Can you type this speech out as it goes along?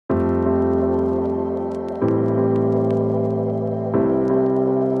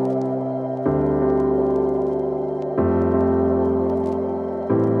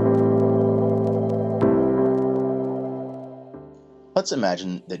Let's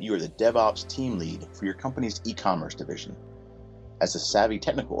imagine that you are the DevOps team lead for your company's e-commerce division. As a savvy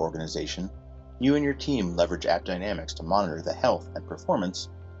technical organization, you and your team leverage AppDynamics to monitor the health and performance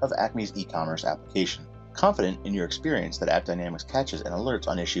of Acme's e-commerce application, confident in your experience that AppDynamics catches and alerts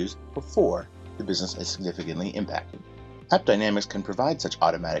on issues before the business is significantly impacted. AppDynamics can provide such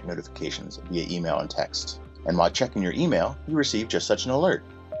automatic notifications via email and text, and while checking your email, you receive just such an alert.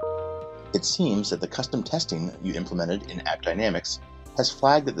 It seems that the custom testing you implemented in AppDynamics has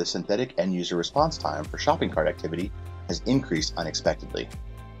flagged that the synthetic end-user response time for shopping cart activity has increased unexpectedly.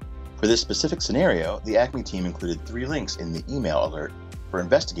 For this specific scenario, the Acme team included 3 links in the email alert for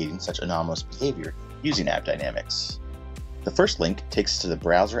investigating such anomalous behavior using AppDynamics. The first link takes us to the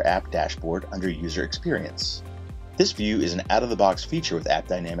browser app dashboard under User Experience. This view is an out-of-the-box feature with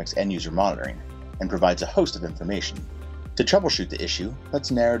AppDynamics end-user monitoring and provides a host of information. To troubleshoot the issue,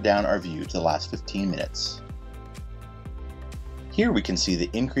 let's narrow down our view to the last 15 minutes. Here we can see the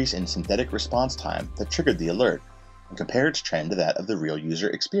increase in synthetic response time that triggered the alert and compare its trend to that of the real user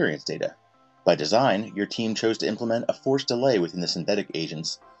experience data. By design, your team chose to implement a forced delay within the synthetic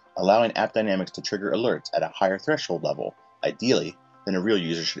agents, allowing AppDynamics to trigger alerts at a higher threshold level, ideally, than a real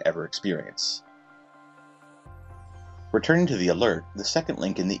user should ever experience. Returning to the alert, the second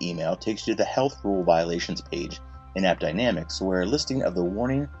link in the email takes you to the Health Rule Violations page in AppDynamics, where a listing of the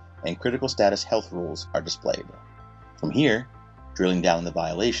warning and critical status health rules are displayed. From here, drilling down the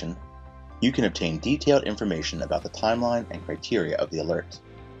violation, you can obtain detailed information about the timeline and criteria of the alert.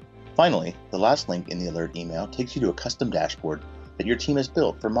 Finally, the last link in the alert email takes you to a custom dashboard that your team has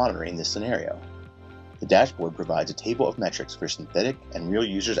built for monitoring this scenario. The dashboard provides a table of metrics for synthetic and real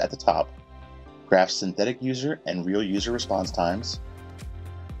users at the top, graphs synthetic user and real user response times,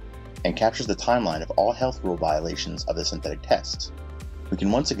 and captures the timeline of all health rule violations of the synthetic tests. We can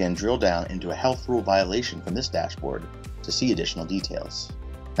once again drill down into a health rule violation from this dashboard to see additional details.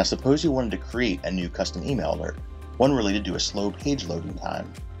 Now suppose you wanted to create a new custom email alert, one related to a slow page loading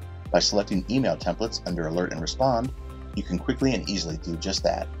time. By selecting email templates under Alert and Respond, you can quickly and easily do just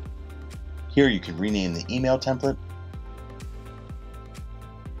that. Here you can rename the email template,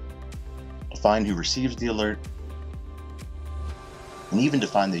 define who receives the alert, and even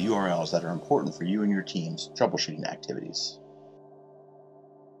define the URLs that are important for you and your team's troubleshooting activities.